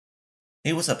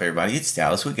Hey, what's up everybody? It's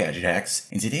Dallas with Gadget Hacks,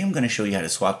 and today I'm going to show you how to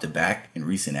swap the back and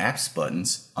recent apps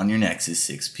buttons on your Nexus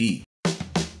 6P.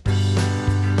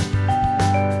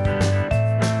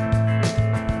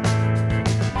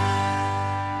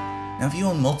 Now if you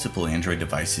own multiple Android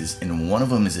devices and one of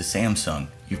them is a Samsung,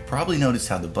 you've probably noticed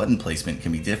how the button placement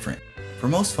can be different. For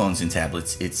most phones and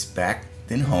tablets, it's back,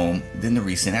 then home, then the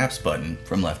recent apps button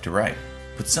from left to right.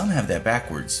 But some have that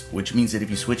backwards, which means that if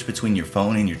you switch between your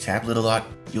phone and your tablet a lot,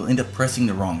 you'll end up pressing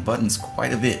the wrong buttons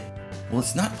quite a bit. Well,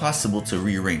 it's not possible to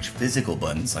rearrange physical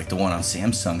buttons like the one on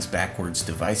Samsung's backwards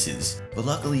devices, but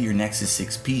luckily your Nexus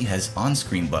 6P has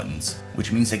on-screen buttons,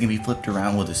 which means they can be flipped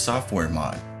around with a software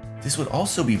mod. This would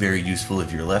also be very useful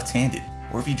if you're left-handed,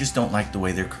 or if you just don't like the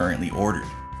way they're currently ordered.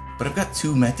 But I've got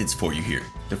two methods for you here.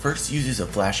 The first uses a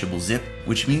flashable zip,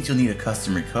 which means you'll need a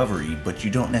custom recovery, but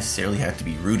you don't necessarily have to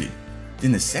be rooted.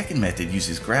 Then the second method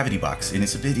uses GravityBox and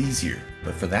it's a bit easier,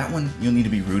 but for that one, you'll need to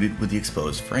be rooted with the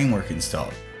Xposed Framework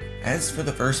installed. As for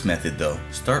the first method though,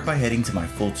 start by heading to my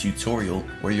full tutorial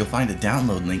where you'll find a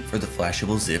download link for the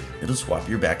flashable zip that'll swap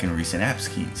your back and recent apps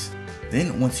keys.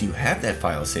 Then once you have that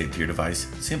file saved to your device,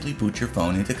 simply boot your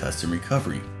phone into custom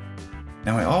recovery.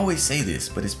 Now I always say this,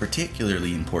 but it's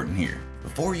particularly important here.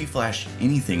 Before you flash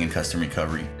anything in custom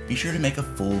recovery, be sure to make a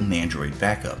full Android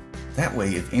backup. That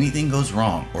way, if anything goes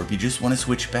wrong, or if you just want to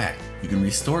switch back, you can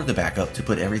restore the backup to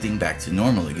put everything back to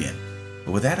normal again.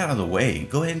 But with that out of the way,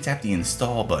 go ahead and tap the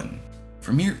install button.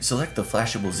 From here, select the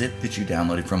flashable zip that you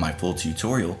downloaded from my full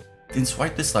tutorial, then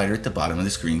swipe the slider at the bottom of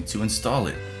the screen to install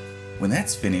it. When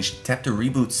that's finished, tap the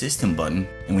reboot system button,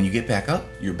 and when you get back up,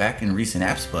 your back and recent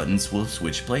apps buttons will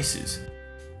switch places.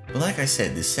 But like I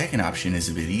said, the second option is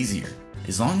a bit easier.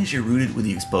 As long as you're rooted with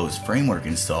the Xposed Framework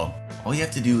installed, all you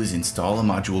have to do is install a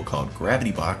module called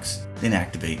GravityBox, then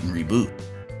activate and reboot.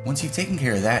 Once you've taken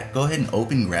care of that, go ahead and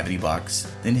open GravityBox,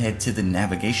 then head to the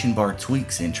navigation bar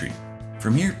tweaks entry.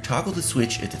 From here, toggle the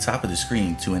switch at the top of the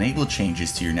screen to enable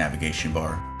changes to your navigation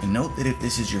bar, and note that if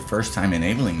this is your first time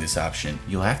enabling this option,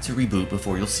 you'll have to reboot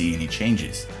before you'll see any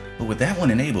changes. But with that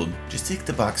one enabled, just tick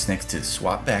the box next to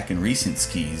swap back and recent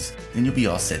keys, then you'll be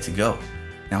all set to go.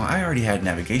 Now I already had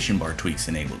navigation bar tweaks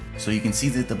enabled, so you can see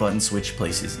that the button switch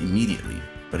places immediately.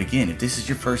 But again, if this is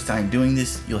your first time doing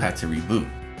this, you'll have to reboot.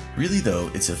 Really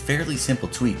though, it's a fairly simple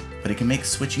tweak, but it can make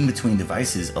switching between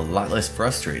devices a lot less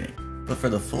frustrating. But for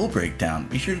the full breakdown,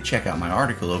 be sure to check out my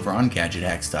article over on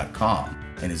GadgetHacks.com.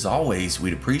 And as always,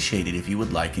 we'd appreciate it if you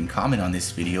would like and comment on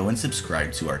this video and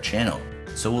subscribe to our channel.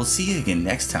 So we'll see you again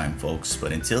next time folks,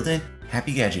 but until then,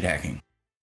 happy gadget hacking!